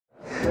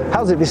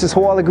How's it? This is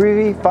Hawala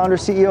Greevy, founder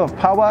CEO of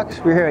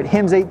Paubox. We're here at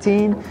HIMSS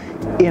 18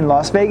 in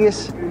Las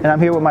Vegas, and I'm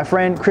here with my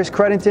friend Chris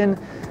Cruttenden,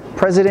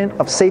 president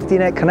of Safety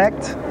Net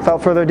Connect.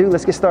 Without further ado,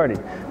 let's get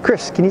started.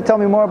 Chris, can you tell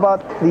me more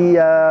about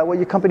what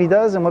your company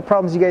does and what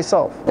problems you guys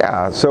solve?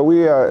 Yeah, so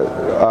we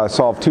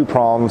solve two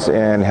problems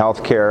in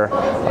healthcare.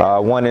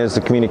 One is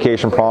the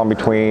communication problem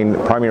between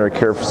primary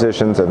care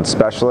physicians and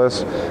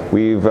specialists.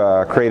 We've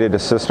created a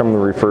system we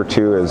refer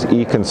to as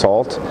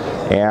eConsult,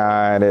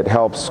 and it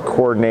helps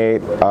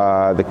coordinate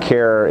the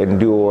care and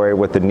do away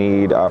with the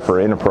need for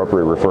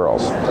inappropriate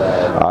referrals.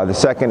 The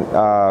second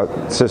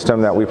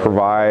system that we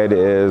provide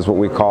is what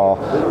we call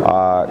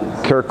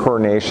Care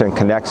Coordination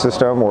Connect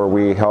system, where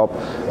we help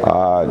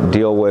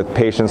deal with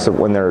patients that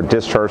when they're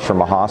discharged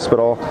from a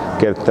hospital,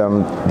 get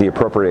them the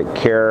appropriate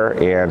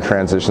care and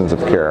transitions of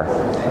care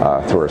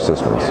through our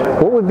systems.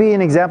 What would be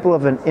an example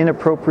of an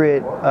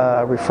inappropriate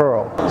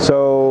referral?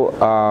 So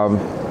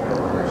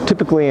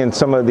typically in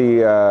some of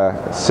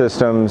the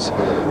systems,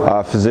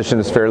 a physician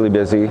is fairly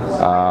busy.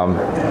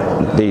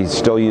 They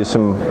still use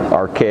some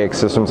archaic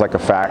systems like a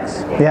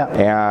fax. Yeah.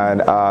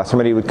 And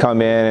somebody would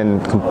come in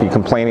and be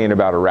complaining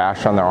about a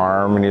rash on their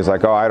arm, and he's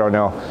like, oh, I don't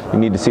know, you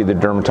need to see the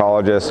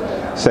dermatologist.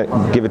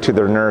 Give it to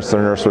their nurse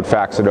would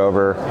fax it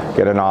over,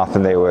 get an auth,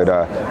 and they would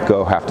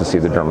go have to see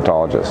the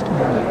dermatologist.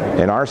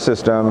 In our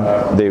system,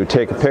 they would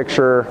take a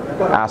picture,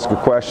 ask a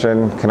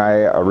question, can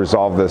I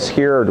resolve this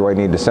here, or do I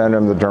need to send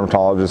them? The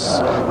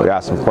dermatologist would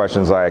ask them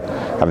questions like,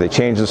 have they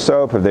changed the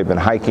soap? Have they been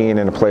hiking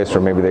in a place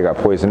where maybe they got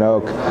poison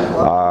oak?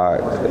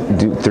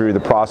 Through the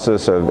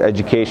process of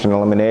education and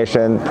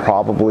elimination,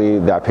 probably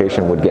that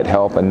patient would get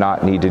help and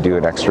not need to do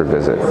an extra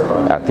visit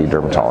at the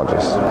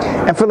dermatologist.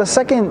 And for the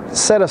second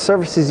set of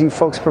services you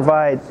folks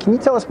provide, can you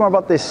tell us more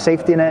about this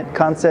safety net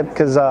concept?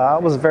 Because I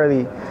was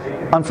very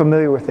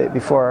unfamiliar with it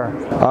before.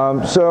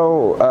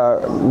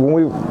 When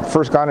we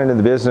first got into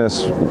the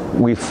business,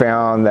 we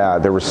found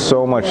that there was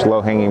so much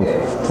low-hanging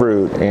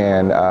fruit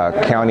in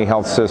county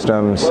health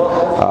systems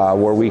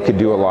where we could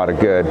do a lot of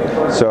good.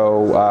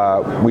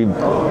 So we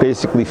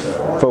basically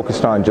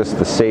focused on just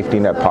the safety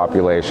net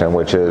population,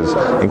 which is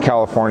in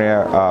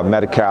California,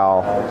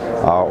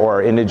 Medi-Cal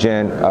or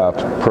indigent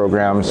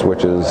programs,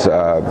 which is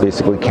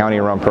basically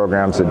county-run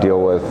programs that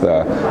deal with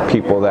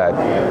people that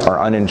are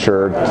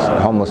uninsured,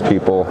 homeless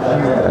people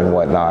and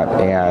whatnot.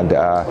 And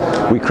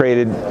we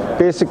created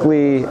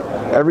basically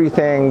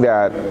everything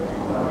that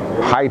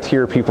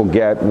high-tier people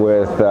get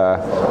with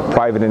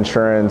private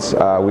insurance.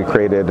 We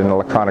created an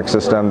electronic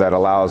system that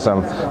allows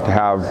them to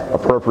have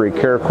appropriate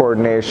care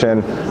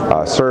coordination,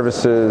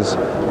 services,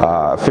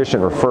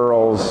 efficient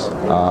referrals,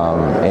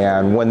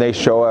 and when they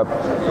show up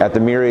at the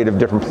myriad of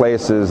different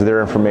places,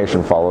 their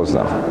information follows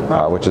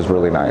them, which is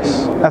really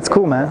nice. That's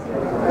cool, man.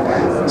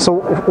 So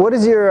what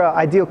does your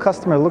ideal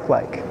customer look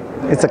like?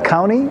 It's a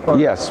county?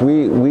 Yes,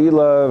 we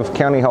love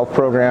county health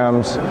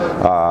programs,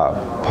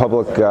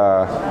 public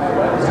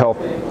health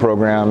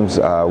programs.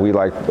 We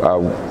like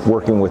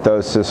working with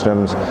those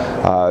systems.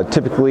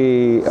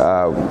 Typically,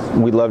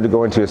 we love to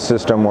go into a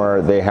system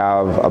where they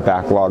have a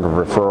backlog of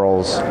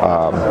referrals,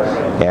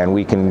 and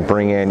we can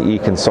bring in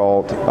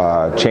eConsult,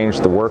 change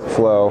the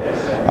workflow.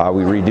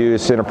 We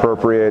reduce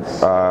inappropriate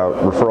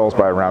referrals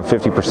by around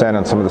 50%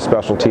 on some of the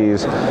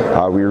specialties.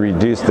 We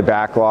reduce the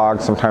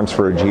backlog. Sometimes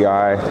for a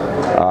GI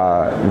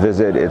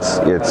visit, it's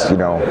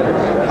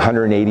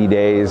 180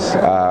 days.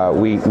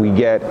 We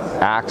get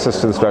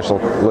access to the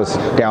specialist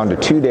down to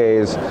 2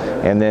 days,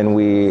 and then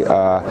we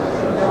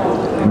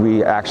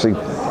actually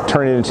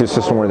turn it into a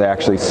system where they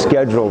actually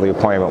schedule the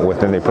appointment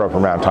within the appropriate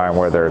amount of time,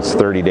 whether it's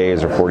 30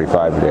 days or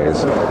 45 days.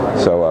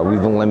 So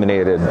we've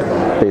eliminated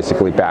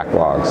basically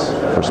backlogs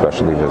for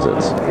specialty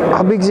visits.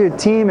 How big is your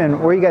team and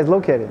where are you guys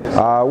located?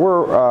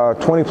 We're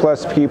 20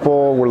 plus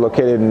people. We're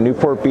located in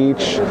Newport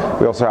Beach.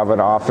 We also have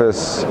an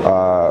office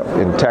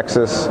in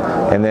Texas,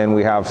 and then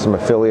we have some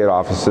affiliate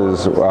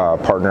offices,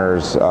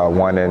 partners,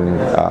 one in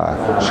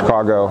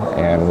Chicago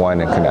and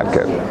one in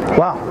Connecticut.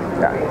 Wow.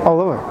 Yeah. All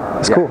over.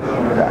 That's cool.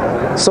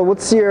 Yeah. So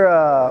what's your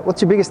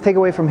biggest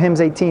takeaway from HIMSS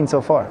 18 so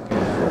far?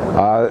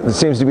 There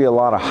seems to be a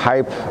lot of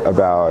hype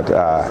about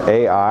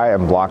AI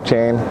and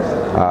blockchain.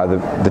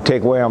 The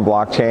takeaway on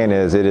blockchain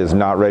is it is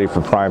not ready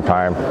for prime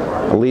time,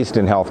 at least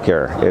in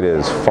healthcare. It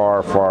is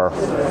far, far,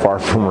 far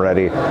from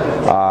ready.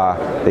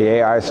 The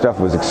AI stuff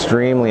was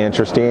extremely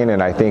interesting,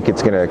 and I think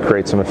it's going to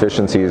create some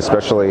efficiencies,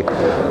 especially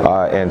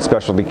in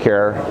specialty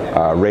care,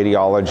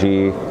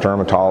 radiology,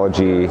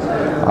 dermatology,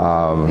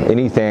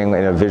 anything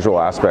in a visual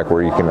aspect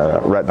where you can,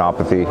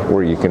 retinopathy,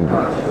 where you can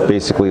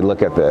basically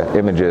look at the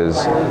images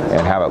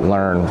and have it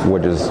learn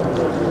which is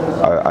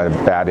a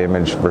bad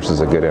image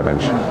versus a good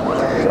image.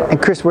 And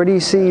Chris, where do you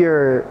see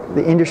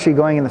the industry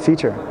going in the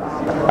future?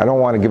 I don't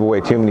want to give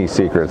away too many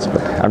secrets,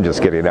 but I'm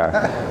just kidding.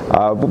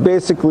 But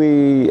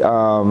basically,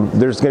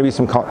 there's going to be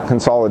some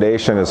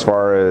consolidation as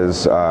far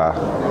as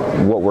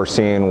what we're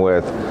seeing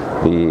with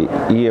the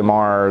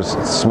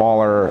EMRs,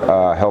 smaller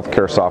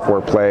healthcare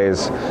software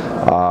plays.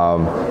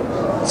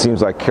 It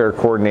seems like care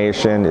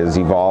coordination is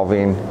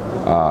evolving.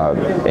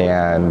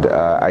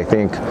 I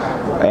think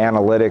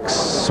analytics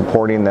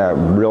supporting that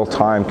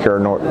real-time care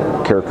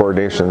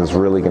coordination is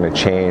really going to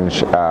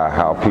change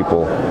how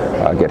people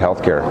get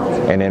healthcare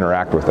and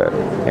interact with it.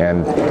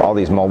 And all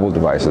these mobile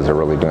devices are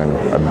really doing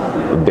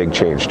a big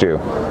change too.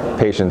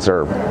 Patients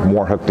are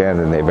more hooked in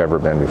than they've ever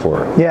been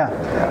before. Yeah.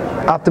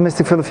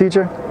 Optimistic for the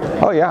future?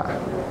 Oh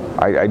yeah.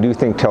 I do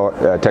think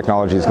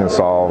technology is going to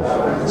solve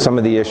some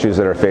of the issues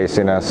that are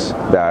facing us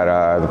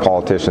that the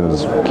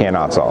politicians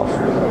cannot solve,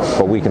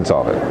 but we can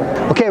solve it.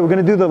 Okay, we're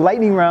going to do the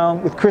lightning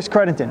round with Chris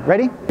Cruttenden.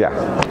 Ready?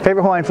 Yeah.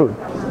 Favorite Hawaiian food?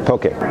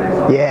 Poke.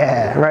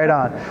 Yeah, right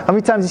on. How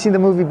many times have you seen the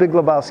movie Big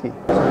Lebowski?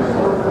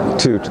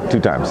 Two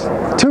times.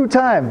 2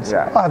 times?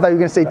 Yeah. Oh, I thought you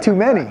were going to say too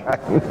many.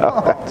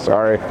 No,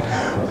 sorry.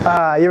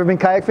 You ever been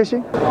kayak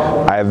fishing?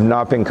 I have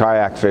not been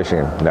kayak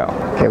fishing, no.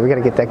 Okay, we got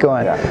to get that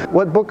going. Yeah.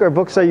 What book or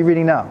books are you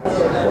reading now?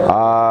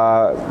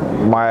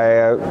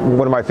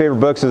 One of my favorite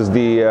books is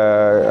the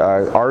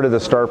Art of the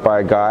Start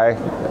by a guy.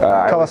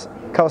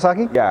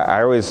 Kawasaki? Yeah,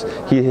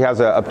 he has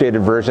an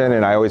updated version,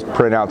 and I always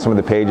print out some of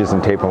the pages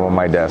and tape them on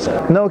my desk.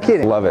 No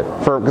kidding. Love it,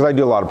 because I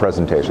do a lot of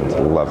presentations.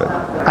 Love it.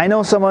 I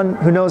know someone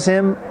who knows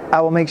him. I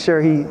will make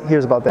sure he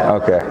hears about that.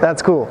 Okay.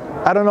 That's cool.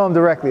 I don't know him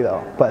directly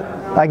though, but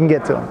I can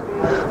get to him.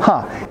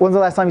 Huh. When's the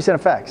last time you sent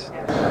a fax?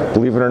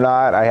 Believe it or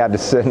not, I had to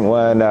send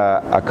one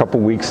a couple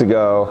weeks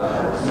ago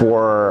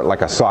for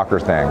like a soccer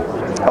thing.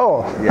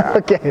 Oh, yeah.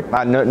 Okay.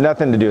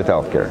 Nothing to do with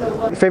healthcare.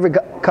 Favorite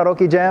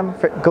karaoke jam?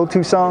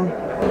 Go-to song?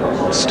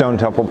 Stone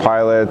Temple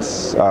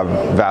Pilots,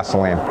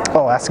 Vaseline.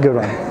 Oh, that's a good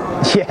one.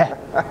 Yeah.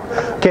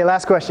 Okay,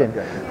 last question.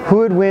 Who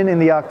would win in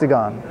the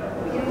octagon?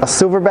 A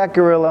silverback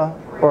gorilla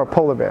or a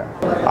polar bear?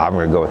 I'm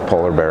going to go with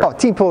polar bear. Oh,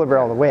 team polar bear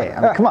all the way. I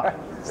mean, come on.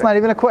 It's not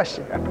even a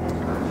question. All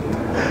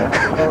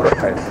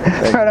right.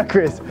 Right on,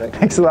 Chris.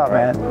 Thanks a lot,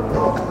 man.